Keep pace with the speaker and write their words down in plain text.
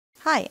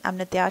Hi, I'm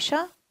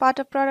Nityasha, part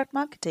of product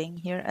marketing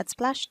here at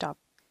Splashtop.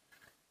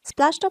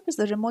 Splashtop is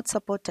the remote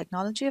support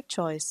technology of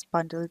choice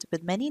bundled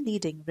with many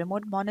leading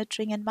remote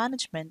monitoring and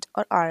management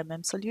or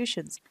RMM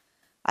solutions,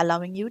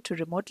 allowing you to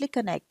remotely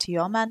connect to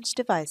your managed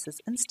devices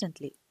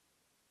instantly.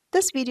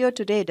 This video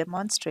today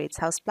demonstrates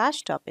how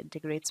Splashtop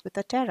integrates with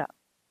Atera.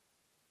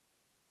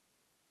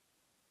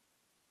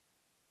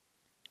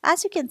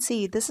 As you can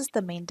see, this is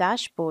the main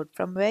dashboard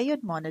from where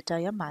you'd monitor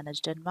your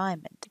managed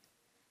environment.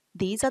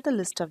 These are the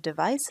list of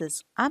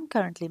devices I'm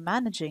currently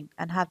managing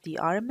and have the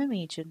RMM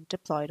agent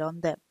deployed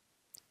on them.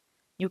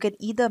 You can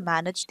either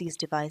manage these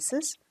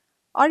devices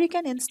or you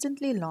can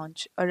instantly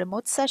launch a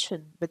remote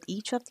session with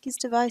each of these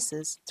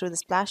devices through the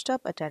Splashtop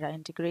Atera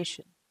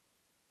integration.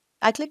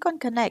 I click on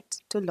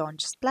Connect to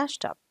launch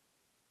Splashtop.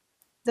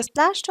 The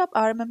Splashtop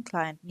RMM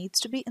client needs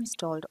to be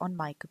installed on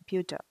my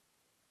computer.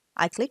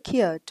 I click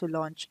here to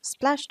launch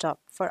Splashtop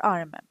for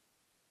RMM.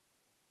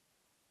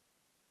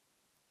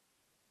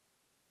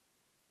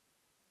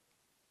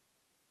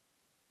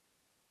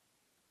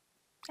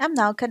 I'm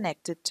now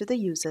connected to the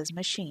user's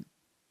machine.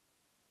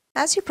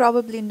 As you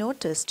probably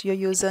noticed, your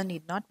user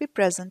need not be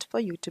present for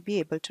you to be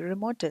able to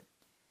remote it.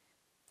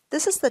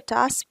 This is the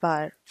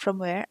taskbar from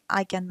where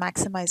I can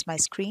maximize my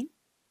screen.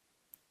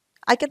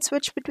 I can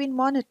switch between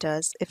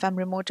monitors if I'm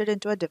remoted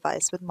into a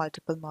device with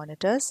multiple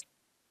monitors.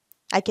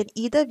 I can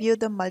either view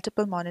the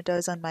multiple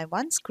monitors on my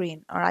one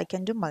screen or I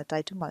can do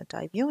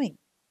multi-to-multi viewing.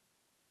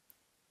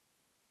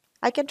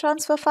 I can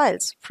transfer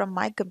files from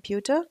my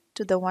computer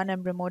to the one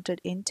I'm remoted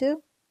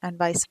into and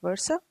vice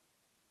versa.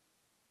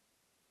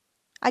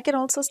 I can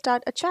also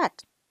start a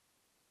chat.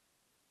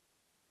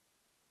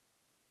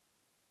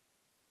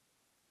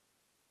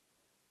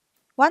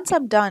 Once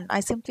I'm done,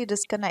 I simply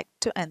disconnect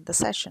to end the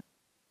session.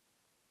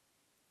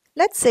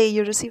 Let's say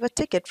you receive a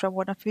ticket from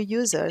one of your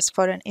users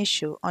for an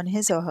issue on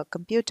his or her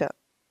computer.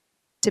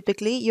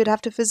 Typically, you'd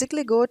have to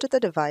physically go to the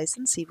device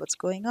and see what's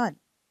going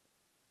on.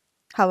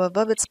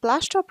 However, with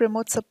Splashtop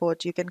remote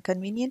support, you can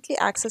conveniently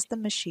access the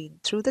machine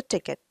through the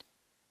ticket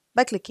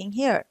by clicking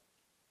here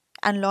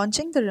and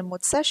launching the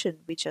remote session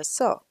we just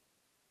saw.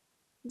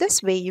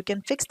 This way, you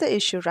can fix the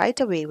issue right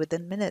away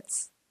within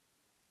minutes.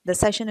 The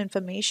session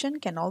information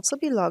can also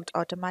be logged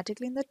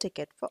automatically in the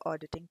ticket for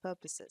auditing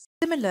purposes.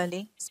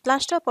 Similarly,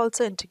 Splashtop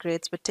also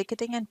integrates with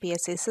ticketing and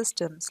PSA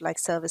systems like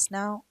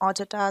ServiceNow,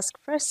 Autotask,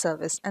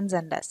 Freshservice, and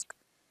Zendesk.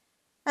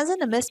 As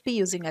an MSP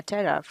using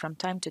Atera from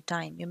time to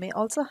time, you may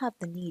also have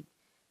the need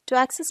to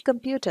access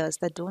computers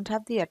that don't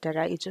have the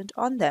Atera agent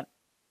on them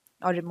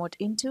or remote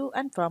into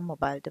and from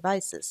mobile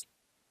devices.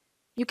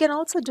 You can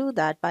also do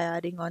that by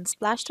adding on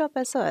Splashtop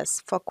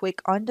SOS for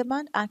quick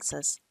on-demand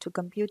access to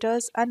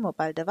computers and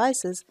mobile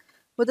devices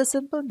with a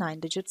simple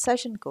 9-digit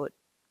session code.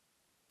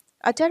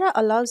 Atera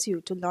allows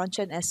you to launch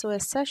an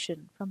SOS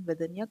session from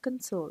within your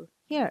console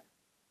here.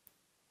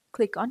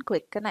 Click on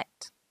Quick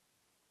Connect.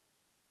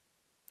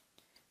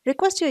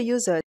 Request your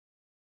user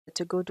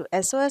to go to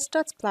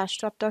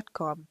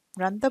sos.splashtop.com,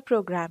 run the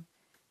program,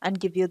 and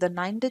give you the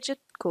 9-digit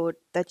code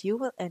that you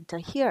will enter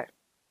here,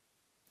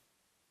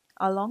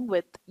 along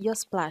with your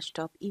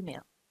Splashtop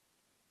email.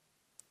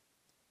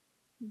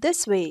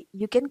 This way,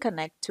 you can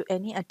connect to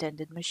any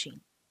attended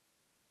machine.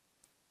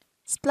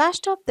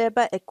 Splashtop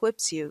thereby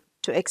equips you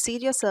to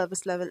exceed your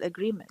service level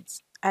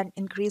agreements and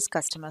increase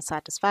customer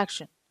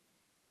satisfaction.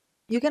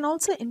 You can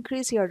also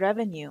increase your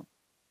revenue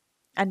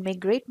and make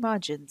great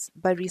margins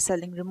by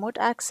reselling remote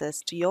access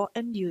to your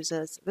end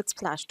users with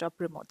Splashtop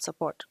remote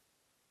support.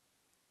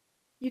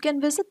 You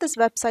can visit this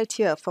website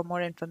here for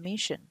more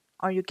information,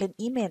 or you can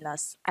email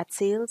us at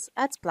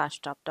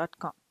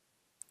sales@splashtop.com.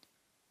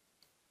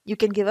 You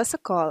can give us a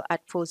call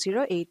at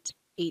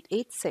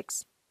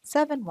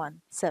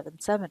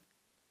 408-886-7177.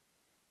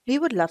 We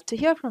would love to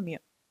hear from you.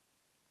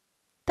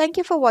 Thank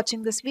you for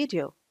watching this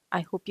video.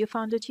 I hope you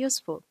found it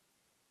useful.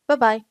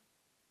 Bye-bye.